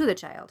doing it to the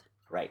child.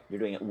 Right. You're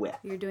doing it with.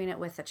 You're doing it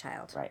with the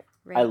child. Right.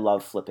 I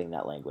love flipping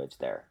that language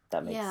there.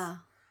 That makes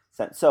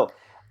sense. So,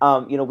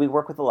 we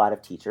work with a lot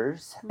of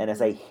teachers, and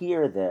as I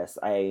hear this,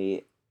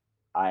 I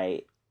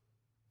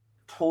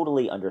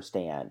totally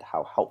understand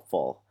how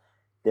helpful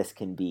this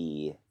can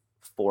be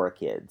for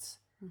kids.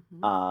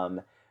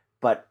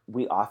 But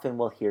we often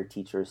will hear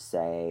teachers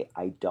say,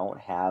 I don't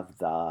have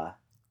the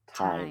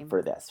time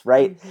for this,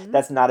 right?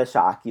 That's not a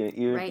shock.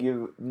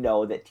 You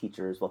know that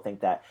teachers will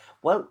think that.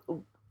 What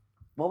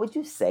would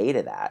you say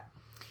to that?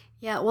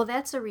 Yeah, well,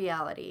 that's a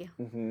reality.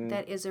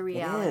 That is a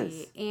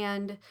reality.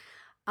 And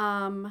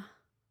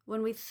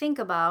when we think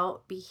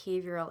about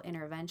behavioral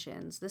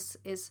interventions, this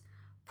is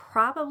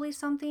probably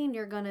something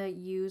you're going to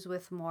use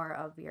with more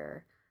of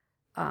your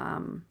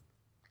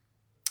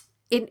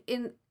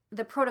in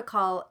the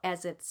protocol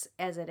as it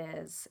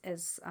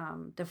is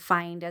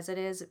defined as it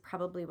is,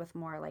 probably with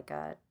more like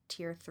a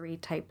tier 3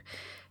 type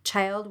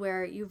child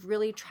where you've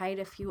really tried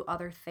a few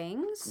other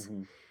things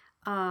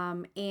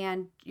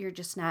and you're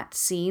just not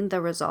seeing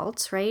the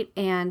results, right?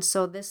 And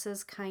so this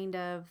is kind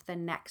of the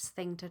next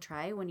thing to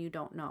try when you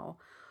don't know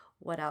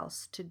what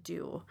else to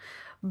do.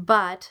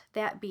 But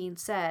that being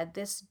said,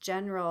 this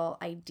general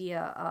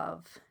idea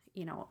of,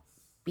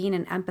 being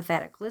an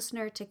empathetic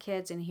listener to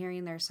kids and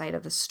hearing their side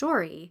of the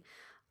story,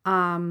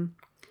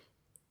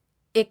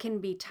 it can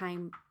be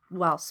time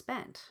well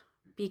spent,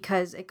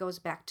 because it goes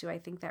back to, I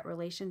think, that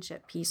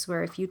relationship piece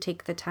where if you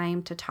take the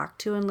time to talk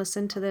to and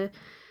listen to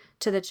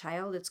the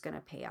child, it's going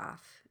to pay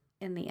off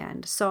in the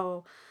end.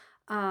 So,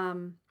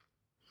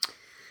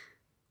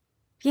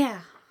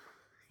 yeah.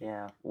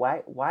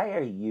 Why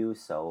are you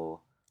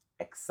so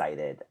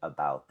excited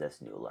about this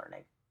new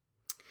learning?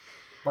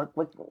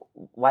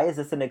 Why is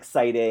this an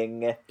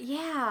exciting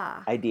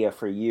idea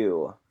for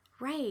you?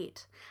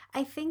 Right.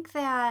 I think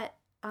that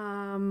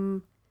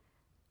well,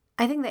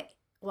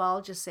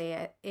 I'll just say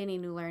it, any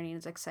new learning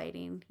is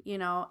exciting,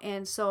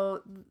 and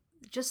so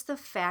just the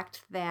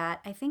fact that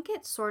I think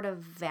it sort of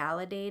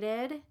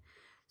validated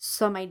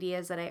some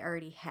ideas that I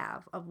already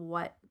have of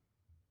what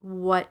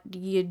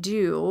you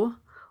do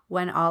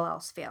when all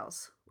else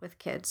fails with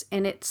kids.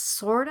 And it's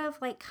sort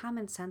of like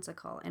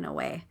commonsensical in a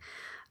way,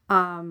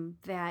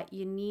 that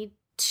you need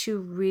to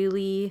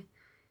really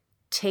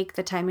take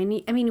the time.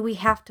 We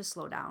have to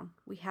slow down.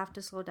 We have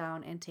to slow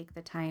down and take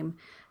the time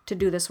to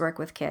do this work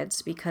with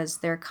kids, because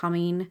they're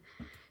coming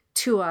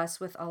to us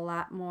with a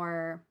lot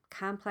more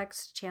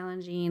complex,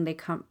 challenging.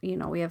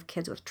 We have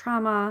kids with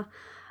trauma.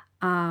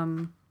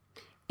 And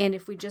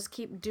if we just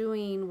keep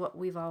doing what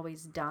we've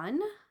always done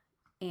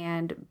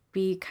and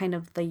be kind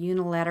of the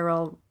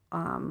unilateral,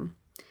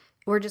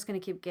 we're just going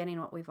to keep getting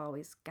what we've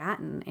always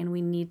gotten. And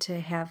we need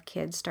to have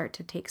kids start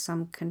to take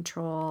some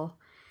control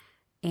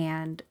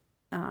and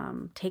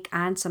take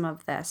on some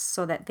of this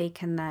so that they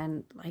can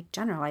then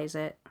generalize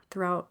it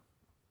throughout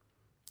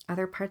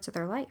other parts of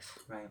their life.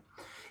 Right.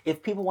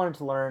 If people wanted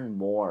to learn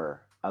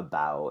more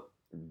about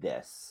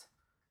this,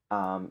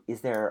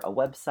 is there a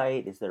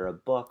website? Is there a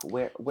book?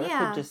 Where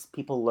could just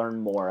people learn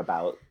more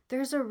about?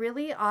 There's a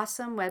really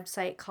awesome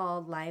website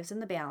called Lives in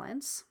the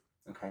Balance.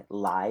 Okay.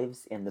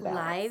 Lives in the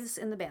Balance. Lives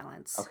in the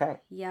Balance. Okay.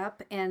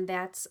 Yep. And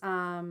that's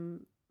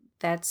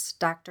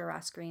Dr.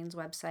 Ross Green's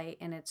website,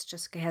 and it's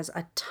just has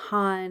a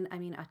ton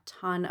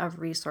of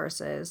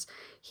resources.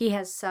 He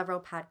has several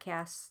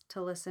podcasts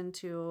to listen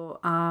to,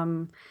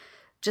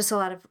 just a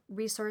lot of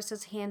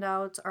resources,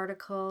 handouts,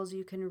 articles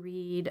you can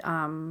read,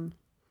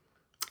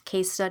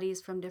 case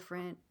studies from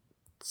different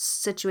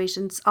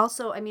situations.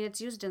 Also,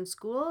 it's used in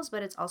schools,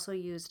 but it's also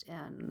used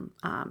in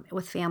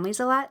with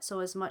families a lot. So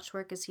as much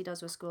work as he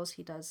does with schools,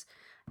 he does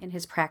in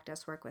his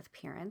practice work with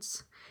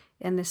parents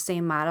in the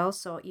same model.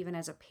 So even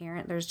as a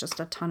parent, there's just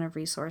a ton of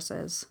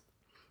resources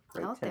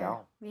out there.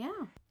 Know.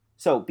 Yeah.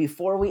 So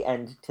before we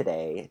end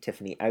today,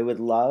 Tiffany, I would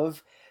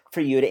love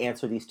for you to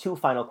answer these two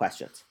final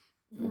questions.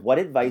 What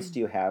advice do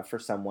you have for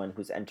someone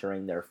who's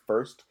entering their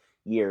first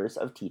years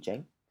of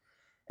teaching?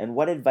 And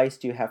what advice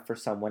do you have for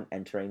someone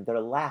entering their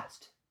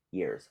last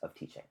years of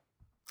teaching?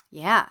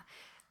 Yeah.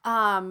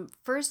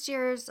 First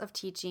years of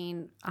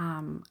teaching,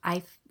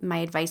 my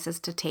advice is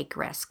to take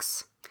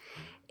risks.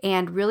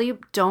 And really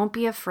don't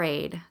be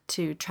afraid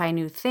to try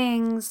new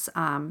things,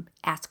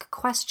 ask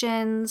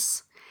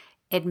questions,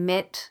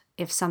 admit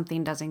if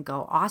something doesn't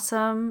go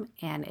awesome,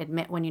 and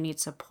admit when you need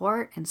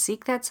support and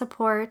seek that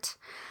support.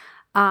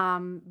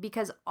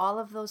 Because all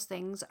of those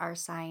things are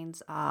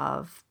signs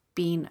of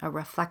being a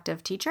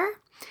reflective teacher.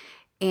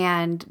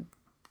 And,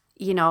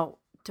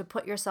 to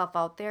put yourself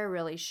out there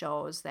really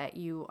shows that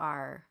you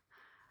are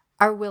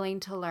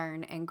willing to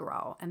learn and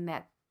grow, and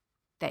that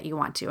you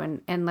want to.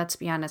 And let's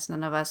be honest,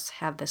 none of us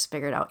have this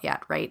figured out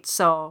yet, right?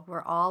 So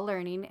we're all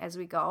learning as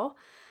we go.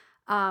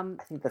 I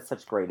think that's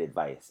such great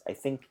advice.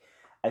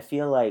 I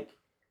feel like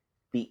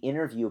the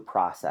interview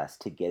process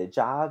to get a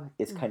job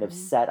is kind of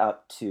set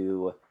up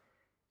to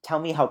tell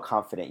me how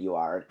confident you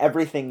are and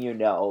everything you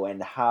know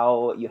and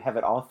how you have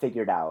it all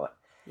figured out.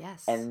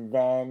 Yes. And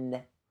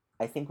then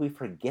I think we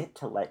forget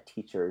to let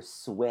teachers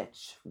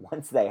switch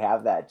once they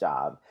have that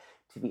job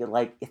to be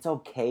like, it's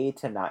okay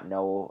to not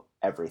know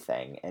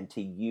everything and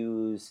to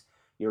use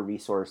your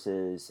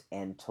resources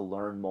and to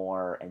learn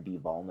more and be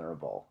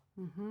vulnerable.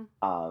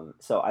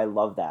 So I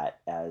love that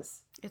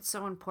it's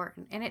so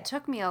important. And it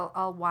took me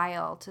a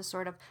while to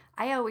sort of,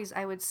 I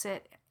would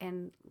sit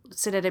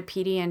at a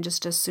PD and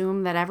just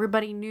assume that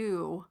everybody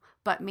knew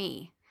but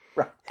me.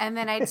 Right. And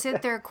then I'd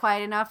sit there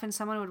quiet enough and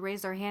someone would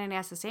raise their hand and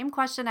ask the same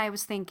question I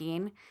was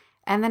thinking.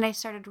 And then I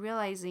started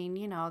realizing,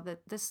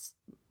 that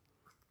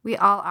we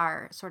all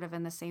are sort of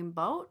in the same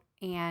boat,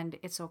 and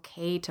it's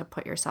okay to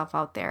put yourself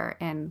out there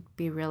and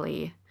be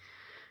really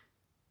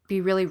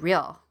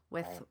real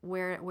with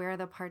where are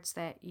the parts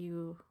that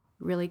you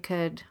really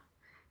could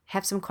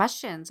have some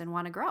questions and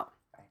want to grow.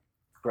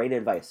 Great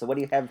advice. So what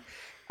do you have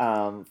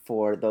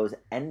for those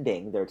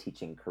ending their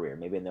teaching career,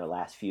 maybe in their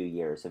last few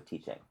years of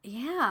teaching?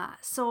 Yeah.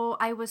 So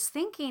I was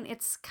thinking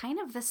it's kind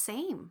of the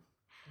same.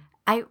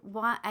 I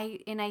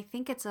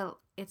think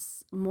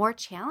it's more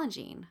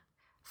challenging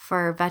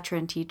for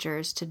veteran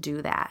teachers to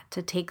do that,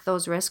 to take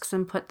those risks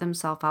and put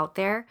themselves out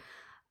there.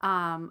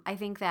 I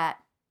think that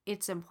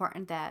it's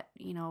important that,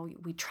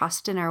 we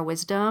trust in our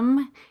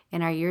wisdom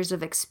and our years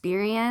of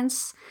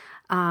experience,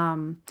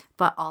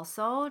 but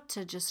also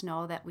to just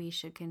know that we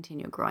should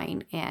continue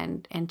growing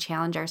and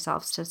challenge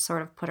ourselves to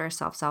sort of put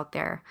ourselves out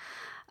there.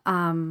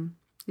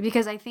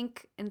 Because I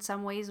think in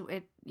some ways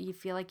you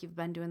feel like you've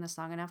been doing this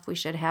long enough, we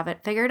should have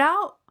it figured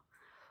out.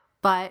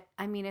 But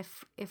I mean,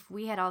 if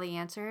we had all the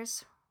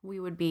answers, we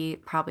would be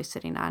probably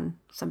sitting on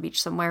some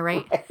beach somewhere,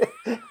 right?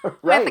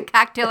 Right. With a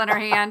cocktail in our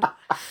hand.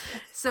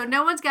 So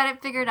no one's got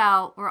it figured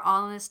out. We're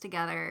all in this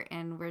together,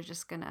 and we're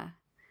just going to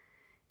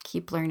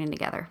keep learning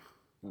together.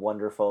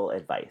 Wonderful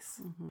advice.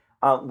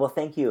 Well,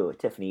 thank you,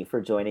 Tiffany,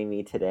 for joining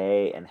me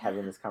today and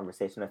having this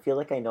conversation. I feel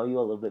like I know you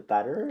a little bit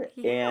better,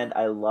 and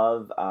I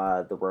love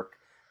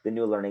the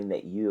new learning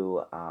that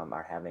you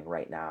are having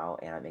right now,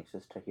 and I'm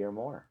anxious to hear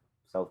more.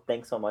 So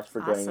thanks so much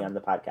for joining me on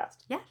the podcast.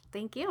 Yeah,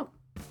 thank you.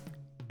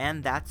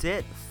 And that's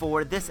it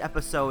for this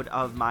episode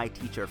of My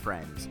Teacher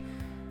Friends.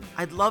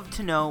 I'd love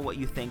to know what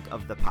you think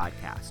of the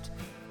podcast.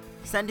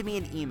 Send me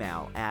an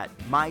email at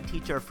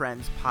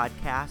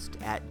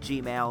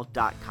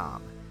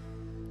myteacherfriendspodcast@gmail.com.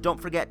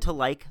 Don't forget to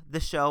like the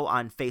show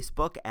on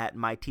Facebook at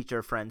My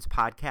Teacher Friends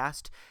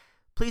Podcast.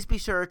 Please be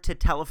sure to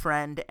tell a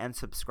friend and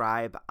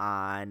subscribe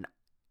on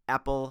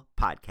Apple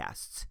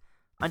Podcasts.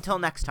 Until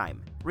next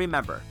time,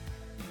 remember,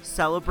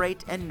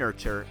 celebrate and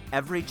nurture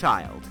every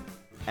child,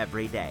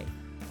 every day.